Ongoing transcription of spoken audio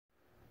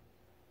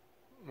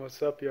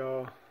What's up,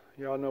 y'all?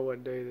 Y'all know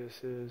what day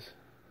this is.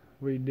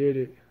 We did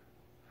it.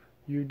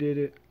 You did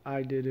it.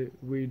 I did it.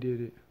 We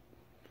did it.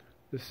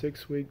 The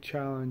 6-week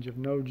challenge of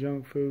no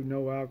junk food,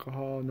 no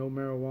alcohol, no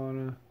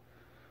marijuana,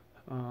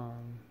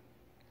 um,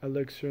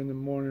 elixir in the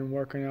morning,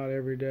 working out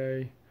every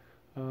day.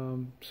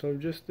 So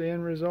just the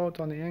end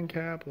result on the end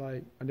cap,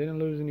 like I didn't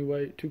lose any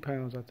weight, 2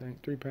 pounds I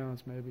think, 3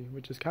 pounds maybe,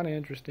 which is kind of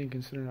interesting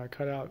considering I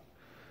cut out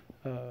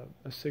a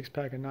 6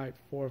 pack a night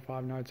 4 or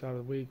 5 nights out of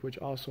the week, which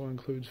also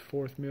includes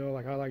fourth meal.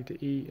 Like I like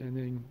to eat and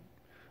then,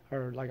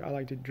 or like I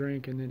like to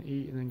drink and then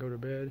eat and then go to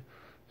bed.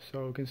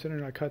 So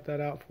considering I cut that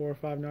out 4 or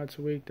 5 nights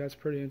a week, that's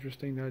pretty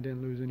interesting that I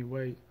didn't lose any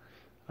weight.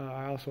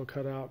 I also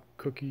cut out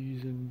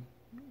cookies and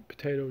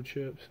potato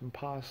chips and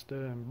pasta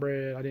and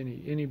bread. I didn't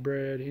eat any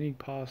bread, any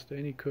pasta,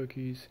 any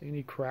cookies,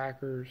 any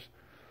crackers,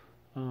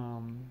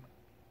 um,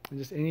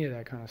 just any of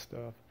that kind of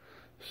stuff.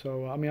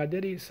 So, I mean, I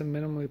did eat some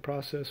minimally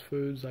processed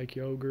foods like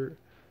yogurt,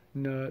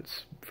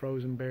 nuts,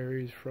 frozen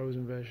berries,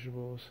 frozen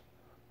vegetables.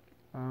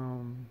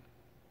 Um,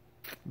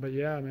 but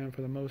yeah, man,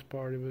 for the most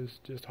part, it was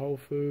just whole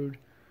food,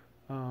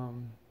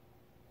 um,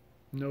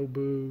 no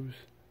booze.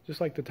 Just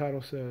like the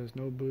title says,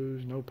 no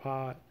booze, no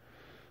pot,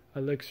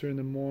 elixir in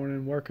the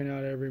morning, working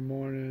out every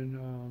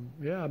morning.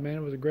 Yeah, man,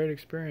 it was a great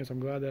experience. I'm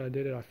glad that I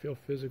did it. I feel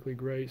physically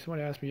great.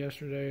 Somebody asked me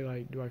yesterday,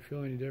 like, do I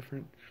feel any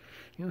different?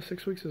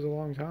 6 weeks is a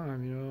long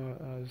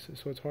time,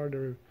 so it's hard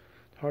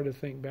to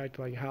think back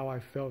to like how I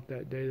felt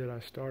that day that I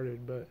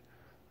started. But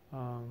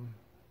um,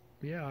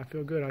 yeah, I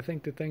feel good. I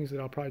think the things that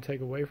I'll probably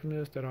take away from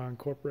this that I'll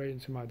incorporate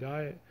into my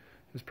diet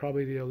is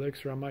probably the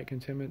elixir. I might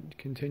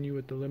continue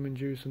with the lemon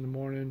juice in the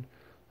morning,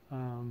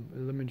 the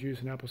lemon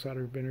juice and apple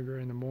cider vinegar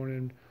in the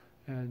morning,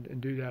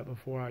 and do that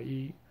before I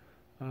eat.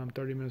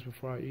 30 minutes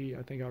before I eat,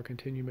 I think I'll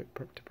continue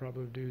to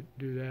probably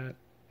do that,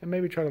 and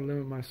maybe try to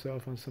limit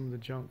myself on some of the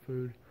junk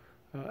food.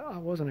 I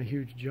wasn't a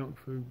huge junk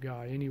food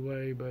guy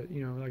anyway, but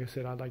like I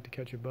said, I'd like to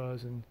catch a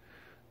buzz, and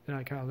then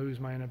I kind of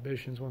lose my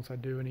inhibitions once I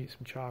do and eat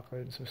some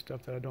chocolate and some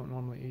stuff that I don't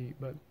normally eat.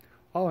 But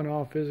all in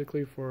all,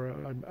 physically, for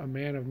a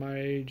man of my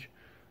age,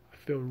 I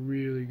feel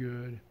really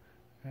good.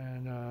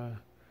 And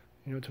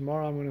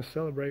tomorrow I'm going to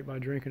celebrate by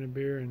drinking a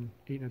beer and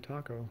eating a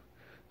taco.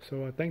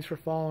 So thanks for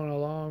following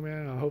along,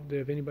 man. I hope that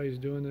if anybody's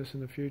doing this in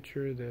the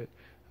future, that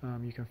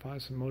you can find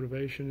some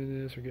motivation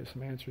in this or get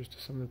some answers to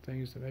some of the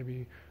things that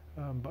maybe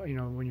but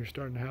when you're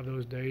starting to have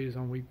those days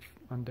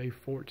on day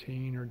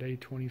 14 or day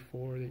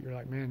 24 that you're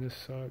like, man, this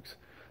sucks.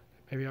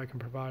 Maybe I can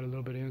provide a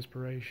little bit of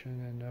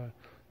inspiration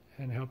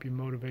and help you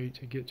motivate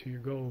to get to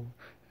your goal.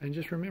 And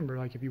just remember,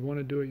 like, if you want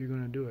to do it, you're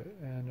going to do it,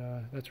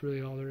 and that's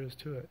really all there is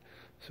to it.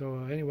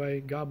 So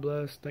anyway, God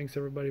bless. Thanks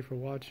everybody for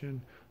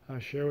watching.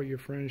 Share with your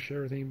friends.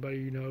 Share with anybody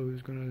you know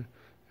who's going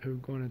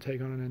to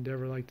take on an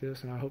endeavor like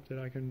this. And I hope that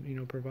I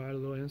can provide a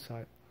little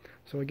insight.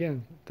 So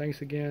again,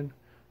 thanks again.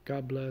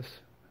 God bless.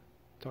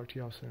 Talk to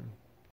y'all soon.